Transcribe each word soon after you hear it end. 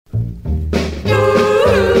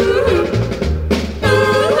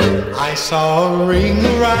I saw a ring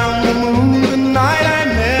around the moon the night I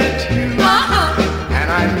met you,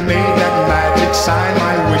 and I made that magic sign,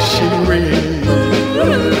 my wishing ring.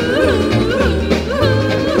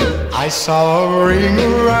 I saw a ring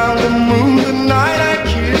around the moon the night I